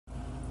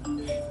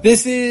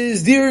This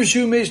is Dir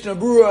Shu Mishnah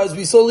Brura. As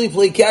we slowly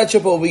play catch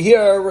up over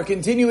here, we're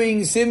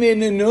continuing Simin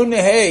Nun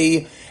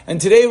Hey,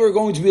 and today we're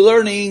going to be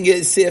learning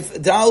Sif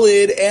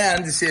Dalid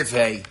and Sif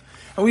Hey.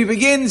 And we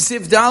begin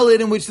Sif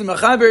Dalid, in which the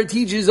Mechaber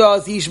teaches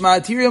us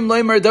Ishma Tirim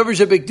Leimer Davar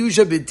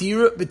Shebekdusha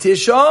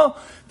Betisha,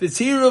 the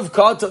Tir of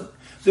Katan.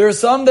 There are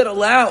some that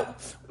allow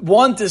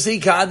one to say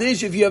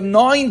Kaddish if you have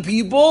 9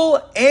 people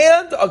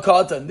and a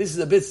Katan. This is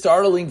a bit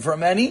startling for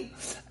many,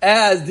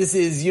 as this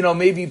is,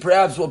 maybe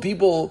perhaps what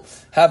people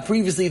have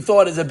previously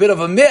thought is a bit of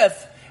a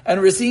myth,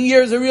 and we're seeing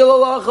here is a real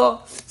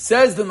halacha.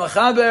 Says the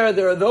Mechaber,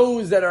 there are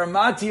those that are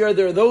matir,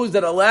 there are those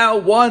that allow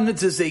one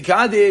to say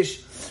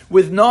Kaddish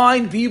with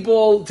 9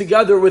 people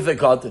together with a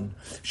Katan.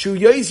 Shu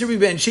Yisri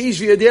ben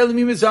Sheish v'yadei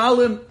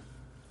l'mi,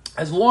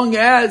 as long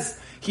as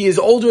he is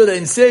older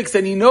than 6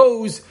 and he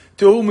knows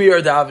to whom we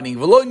are davening.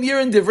 V'lo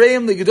nirin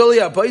divreim l'gedolei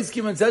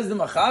ha'paiskim, and says the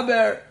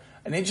Mechaber,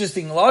 an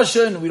interesting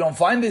lashon, we don't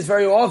find this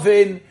very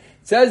often. It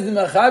says the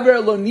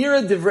Mechaber, lo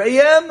nira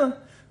divreim,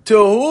 to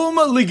whom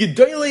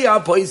l'gedolei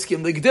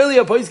ha'paiskim. L'gedolei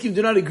ha'paiskim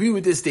do not agree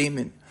with this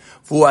statement.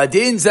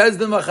 Fuadin, says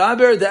the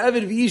Mechaber, the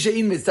Eved v'isha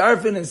in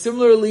mitzarfin, and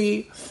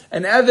similarly,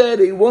 an Eved,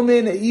 a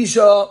woman, an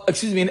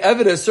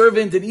Eved, a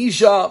servant, an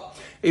Isha,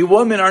 a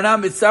woman are not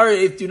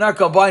mitzarif, do not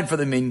combine for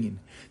the minyan.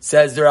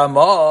 Says the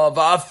Ramah,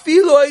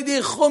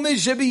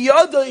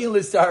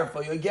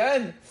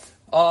 again,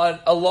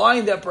 a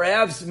line that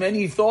perhaps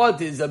many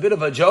thought is a bit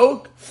of a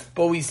joke,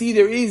 but we see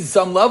there is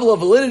some level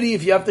of validity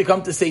if you have to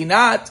come to say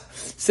not.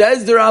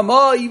 Says the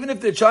Ramah, even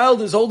if the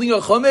child is holding a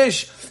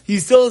chumash, he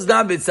still is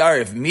not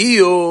mitzarif.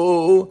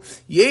 Miu,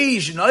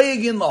 yesh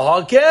noyegin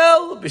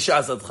lahakel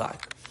b'shas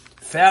adchak.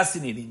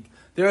 Fascinating.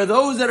 There are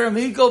those that are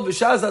mikol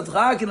b'shas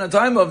adchak in a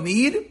time of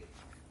need.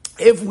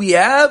 If we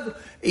have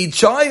a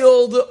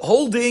child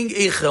holding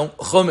a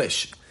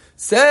chumash,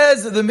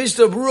 says the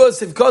Mishnah Brura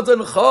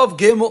Sivkatan Chav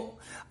Gimel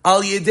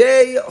Al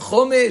Yedei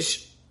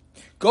Chumash,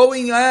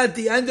 going at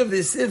the end of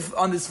this Sif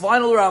on this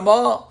final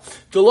Ramah,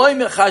 Deloi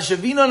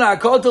Mechashavina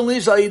Na'akatan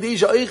Lish Al Yedei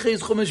Sha'eiches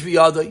Chumash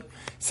V'Yadai.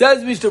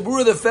 Says Mishnah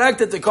Brura, the fact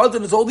that the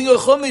Katan is holding a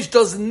chumash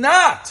does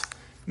not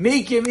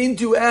make him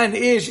into an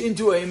ish,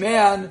 into a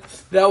man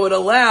that would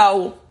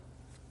allow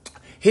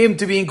him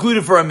to be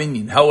included for a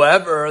minyan.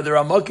 However, the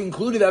Ramah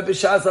concluded that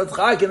b'shas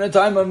adchak, in a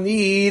time of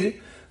need,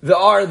 there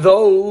are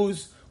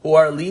those who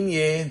are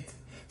lenient.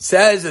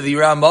 Says the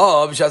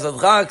Ramah, b'shas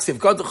adchak,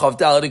 Sivkot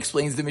Chavdal, it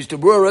explains the Mishnah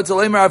Brura,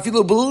 Ratzalemer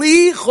afilu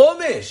b'li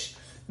chumash,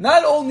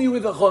 not only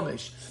with a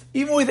chumash,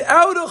 even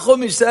without a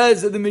chumash,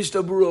 says the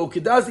Mishnah Brura,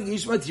 Kedasik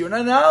Ishma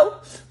Tirna now,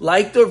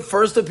 like the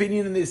first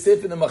opinion in the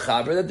Sif in the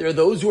Mechaber, that there are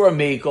those who are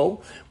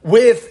mekel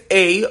with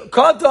a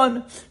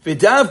katan,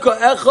 v'davka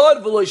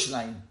echad v'lo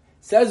shnayim.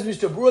 Says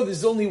Mishnah Brura,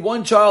 there's only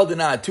one child and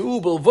not 2.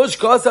 Levush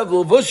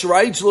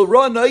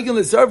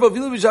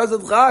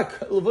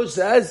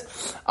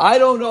says, I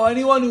don't know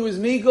anyone who is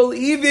mekel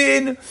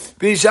even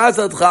b'shas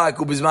adchak.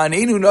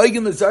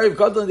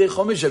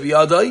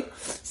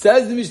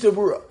 Says the Mishnah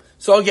Brura.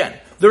 So again,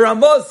 the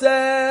Ramah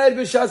said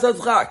b'shas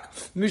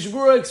adchak. Mishnah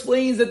Brura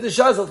explains that the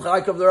shas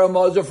adchak of the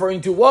Ramah is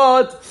referring to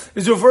what?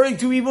 Is referring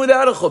to even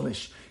without a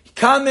chumash.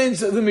 Comments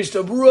the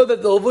Mishnah Brura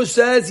that the Levush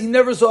says he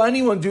never saw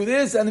anyone do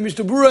this, and the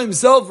Mishnah Brura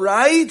himself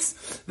writes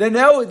that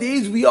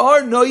nowadays we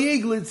are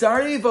noyig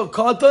litzarif a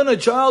katan, a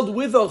child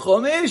with a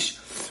chumash,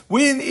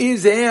 with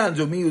his hands.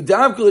 Says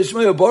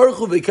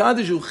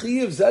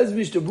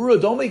Mishnah Brura,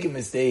 don't make a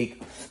mistake.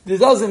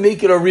 This doesn't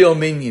make it a real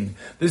minyan.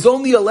 This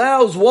only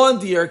allows one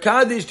to your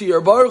kaddish, to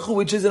your baruch Hu,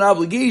 which is an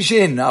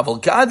obligation.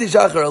 Aval kaddish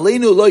achar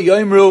aleinu lo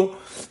yoimru.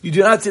 You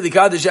do not say the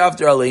Kaddish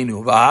after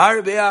Aleinu.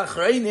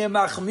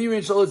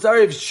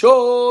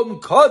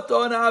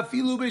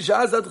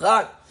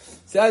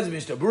 Says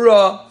Mishnah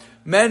Brura,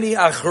 many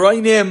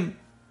Achrayim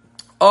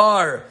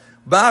are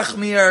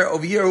Bachmir.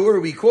 Over here, who are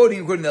we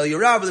quoting? According to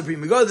Eliyahu, the Pri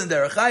Megadan, the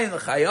Rechayim, the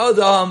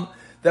Chayadam,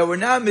 that were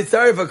not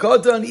Mitzaref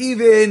HaKatan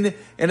even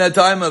in a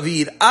time of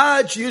Eid.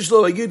 Ad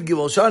Shishlo Agid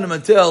Givol Shanim,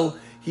 until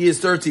he is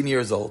 13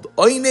 years old.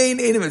 Oinein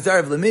Einim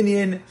Mitzaref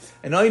Leminyan,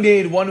 and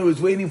Oinein, one who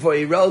is waiting for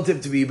a relative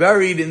to be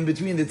buried in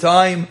between the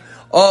time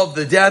of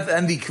the death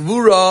and the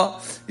Kvura,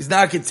 is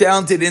not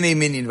counted in a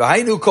minyan.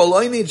 V'hainu kol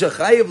Oinein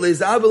Shachayev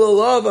Le'zabel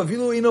Olav,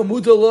 Afilu Ino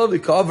Muta Olav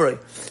V'Kavrei.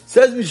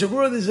 Says Mishnah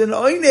Brura, there's an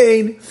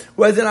Oinein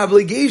who has an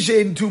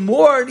obligation to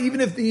mourn even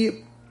if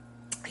he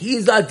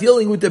is not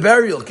dealing with the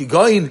burial.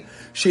 Kigoin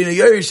if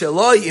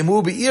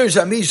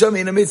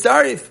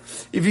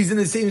he's in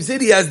the same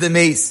city as the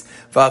mace.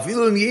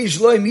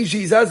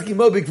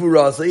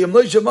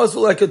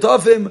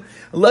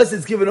 Unless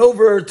it's given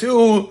over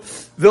to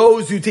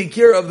those who take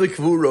care of the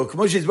kvuro.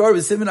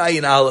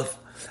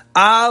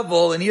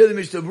 And here the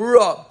Mishnah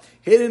Brura,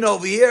 hidden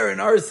over here in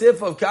our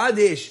Sif of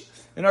Kaddish,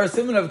 the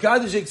Mishnah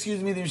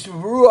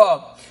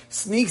Brura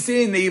sneaks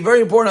in a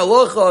very important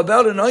halacha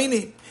about an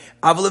oini.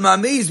 The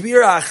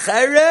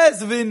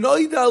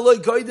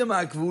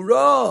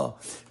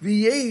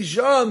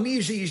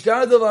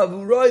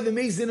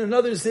mace in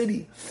another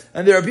city,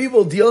 and there are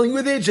people dealing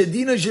with it. The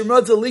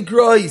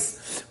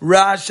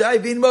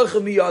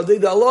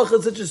halacha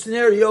in such a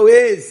scenario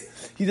is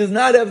he does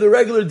not have the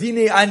regular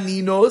dine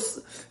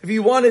aninos. If he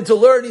wanted to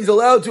learn, he's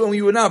allowed to, and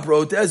we would not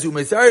protest.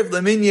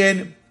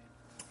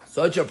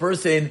 Such a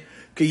person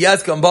could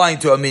yes combine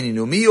to a minyan.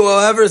 Umiyu,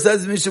 however,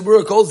 says Mishnah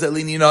Berurah calls it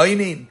linyan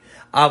hainin.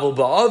 Avol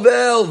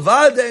ba'avel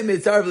vadei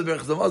mitzaref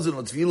leberachas hamazon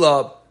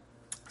utfilah.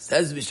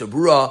 Says Mishnah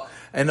Berurah,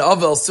 and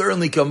Avel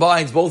certainly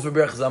combines both for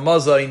berachas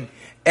hamazon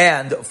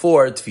and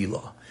for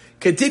tefillah.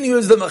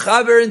 Continues the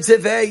Mechaber in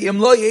Tzivei, Im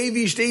lo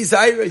yevi shtei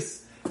sayros.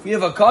 We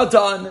have a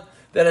katan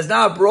that has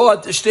not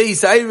brought shtei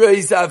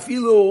sayros,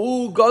 afilu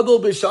hu gadol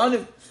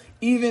b'shanim.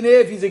 Even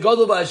if he's a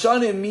gadol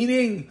b'shanim,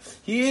 meaning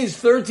he is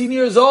 13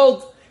 years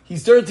old.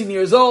 He's 13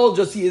 years old,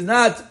 just he is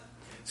not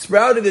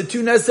sprouted the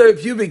 2 necessary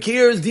pubic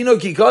hairs. Dino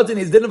ki katan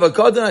is din of a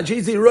katan, and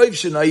chesi roiv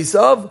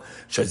shenaisav.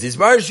 Shazis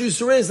barshu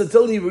suris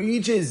until he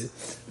reaches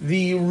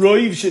the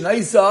roiv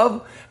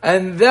shenaisav.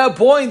 And that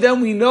point,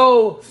 then we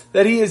know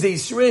that he is a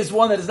shris,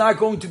 one that is not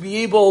going to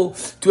be able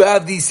to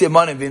have these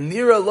simanim.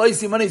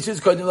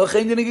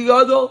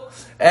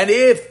 And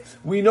if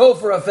we know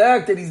for a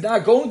fact that he's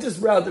not going to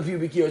sprout the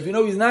pubic hairs, we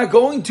know he's not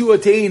going to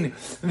attain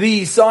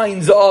the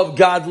signs of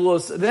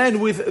gadlus,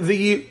 then with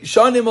the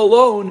shanim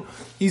alone,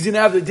 he's going to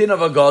have the din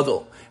of a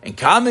gadol. And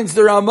comments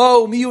the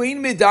Ramah,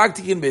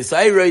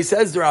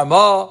 says the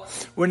Ramah,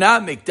 we're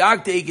not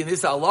mikdaktik in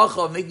this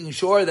halacha of making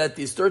sure that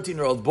this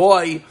 13-year-old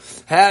boy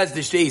has the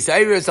shtei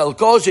sayros al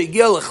kol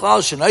sheigil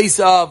lechlal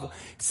shenaisav.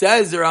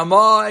 Says the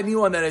Ramah,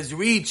 anyone that has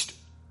reached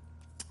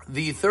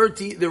the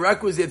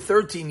requisite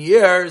 13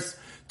 years,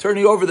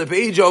 turning over the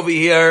page over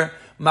here,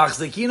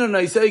 machzekina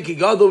naisay ki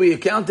gadol, we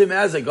account him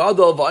as a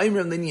gadol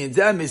v'aimrim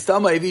l'niyenzem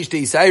mistama evi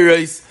shtei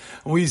sayros.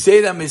 We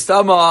say that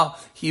mistama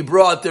he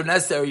brought the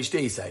necessary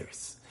shtei sayros.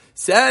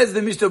 Says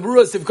the Mishnah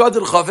Berurah, Sivkat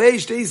al-Chavei,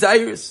 Shtei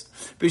Sayros.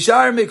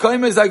 Bishar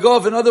Mekayim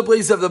Zagov, in other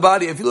places of the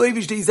body. If you leave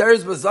Shtei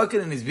Sayros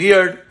Basakin in his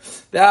beard,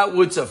 that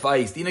would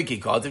suffice. Dina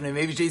Kikatim,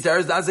 maybe Shtei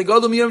Sayros, that's a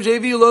Godom Yom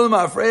Shevi, Lo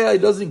Lemafreya, it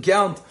doesn't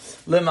count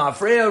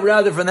Lemafreya,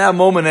 rather from that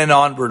moment and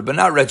onward, but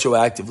not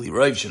retroactively.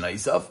 Rav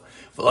Shanaisaf.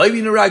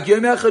 V'layvi Narak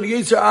Yom Echad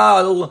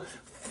Yisrael,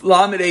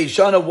 Lamed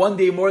Shana, one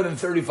day more than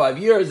 35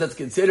 years, that's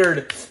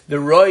considered the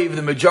Rav,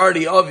 the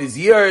majority of his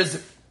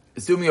years,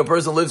 assuming a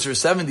person lives for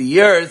 70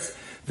 years,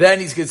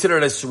 then he's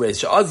considered a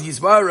shresh.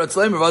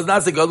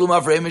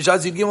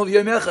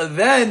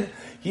 Then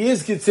he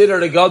is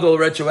considered a gadol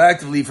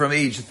retroactively from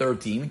age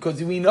 13,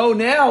 because we know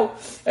now,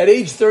 at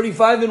age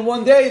 35 in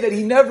one day, that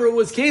he never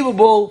was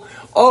capable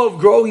of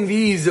growing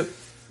these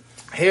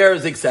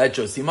hairs,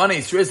 etc. Simane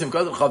Yisrael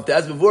Gadol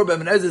Chavtaz before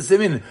Bemenezes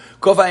Simin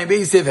Kofayim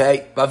Beisiv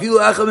Hey Vafilu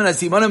Acham and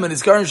Simanim and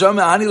Iskarim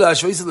Shama Ani La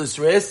Shveisil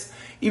Yisrael.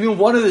 Even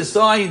one of the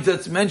signs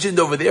that's mentioned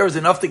over there is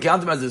enough to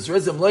count him as a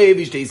Srism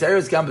Leivish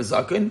Teisaris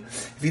Kambasakin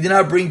if he did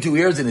not bring 2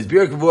 ears in his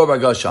beard Kavur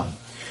Bagasham.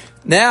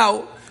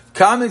 Now,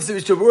 comments to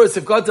Mishnah Berurah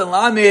Sivkat and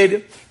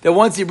Lamed that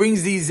once he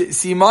brings these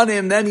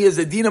simanim, then he has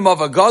a dinam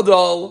of a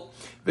gadol.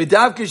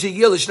 V'davka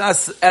shegil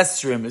ishnas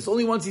esrim. It's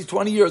only once he's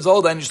 20 years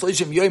old and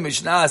Yishleshim Yoim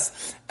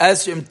ishnas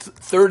esrim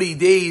 30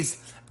 days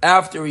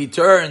after he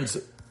turns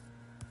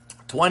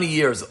 20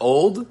 years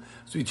old.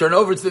 So we turn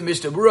over to the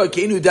Mishnah Berurah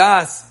Kenu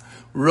Das.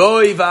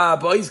 Roy va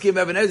boys came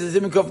Ebenezer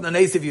Zimikov na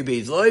Nesev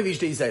Yubez. Loy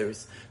vishtei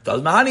Cyrus.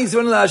 Does Mahani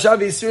Zvan la Shav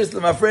Yisris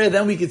Lemafreya?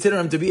 Then we consider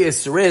him to be a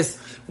Siris,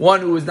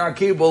 one who is not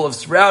capable of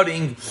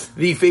sprouting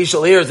the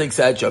facial hairs,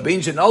 etc. Ben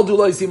Shenal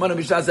Dulay Simon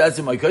Mishnas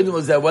Asrim. My question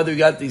was that whether he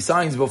got these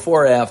signs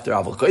before or after.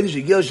 Aval Kodesh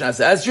Yigil Shnas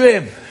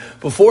Asrim.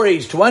 Before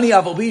age 20,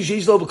 Aval Bi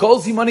Shishlo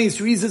B'Kol Simani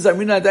Yisris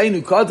Amrina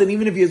Dainu Kat, and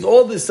even if he has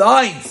all the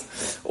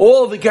signs,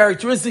 all the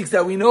characteristics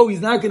that we know,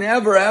 he's not going to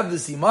ever have the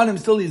simanim.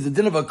 Still, he's the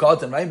din of a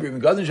cotton, right? Prima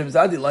Gadim Shem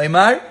Zadi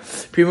Laimar.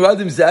 Prima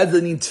Gadim Zadi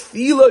Lanin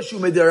Tfila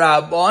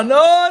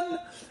Shumederabanon.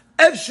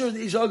 Efshur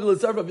the Ishagel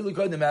Etzar Vavilu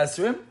Kodim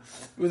Asrim.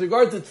 With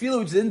regard to Tfila,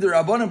 which is in the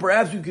Rabbanon,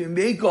 perhaps we can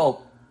make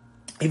all.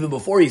 Even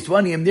before he's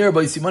 20, I'm there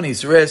by Simani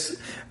Yisres.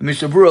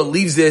 Mishnah Berurah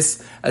leaves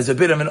this as a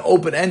bit of an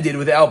open-ended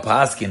without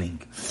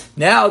paskening.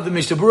 Now, the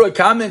Mishnah Berurah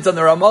comments on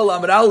the Ramah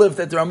Lamed Aleph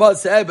that the Ramah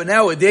said, but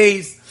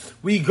nowadays,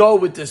 we go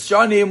with the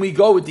shanim, we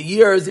go with the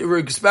years,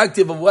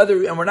 irrespective of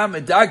whether, and we're not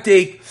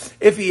medaktik,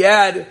 if he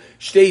had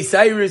Shtei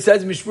Sayros,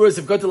 says Mishnah Berurah,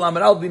 Sivkat Lamed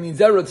Aleph, B'nin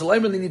Zerah,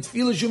 Tzalaim, B'nin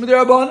Tfilah, Shumad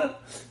Rabbanan.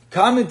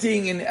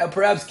 Commenting and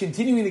perhaps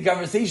continuing the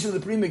conversation of the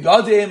Pri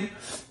Megadim,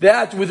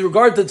 that with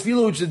regard to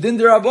Tfilah, which is Din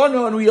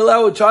D'Rabbanan, and we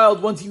allow a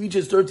child once he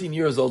reaches 13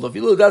 years old.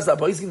 Tfilah das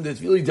apaiskim the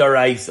Tfilah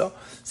Daraisa.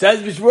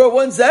 Says Bishmur,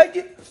 1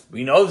 second.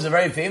 We know there's a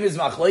very famous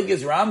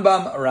machlekes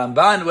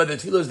Ramban, whether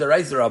Tfilah is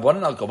Daraisa or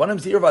Rabbanan. Al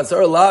Kabanim Sir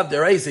Vasar Lav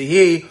Daraisa.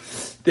 He,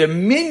 the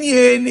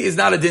minyan is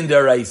not a Din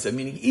Daraisa.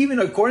 Meaning, even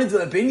according to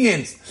the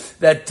opinions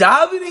that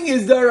davening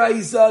is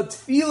Daraisa,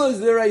 Tfilah is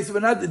Daraisa,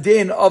 but not the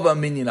Din of a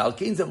minyan. Al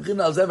Kain Samchin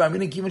Al Zev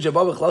Aminim Kimin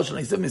Shabbat B'Chlal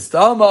Shalai Sev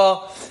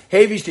Mistama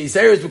Hevish Shtei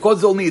Sayros, because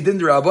it's only a Din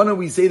D'Rabbanan,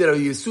 we say that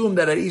we assume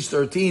that at age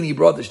 13 he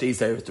brought the Shtei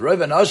Sayros. To Rav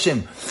and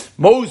Hashim,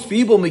 most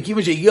people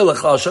Mekimin Sheigil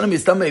L'Chlal Shalai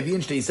Mistama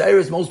Hevin Shtei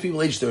Sayros, most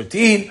people age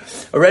 13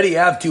 already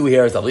have 2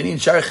 hairs.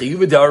 Avlinin Shar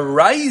Chiyuv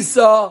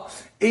Daraisa.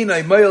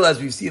 Einay Moil, as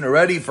we've seen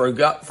already, for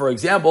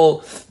example,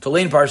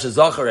 Tolain Parsha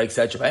Zachar,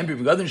 etc. And the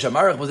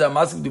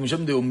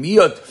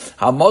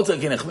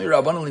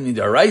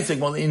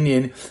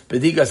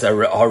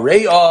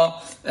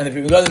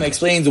Pri Megadim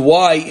explains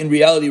why, in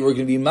reality, we're going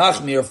to be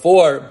machmir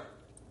for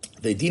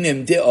the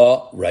dinim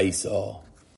de'a raisa.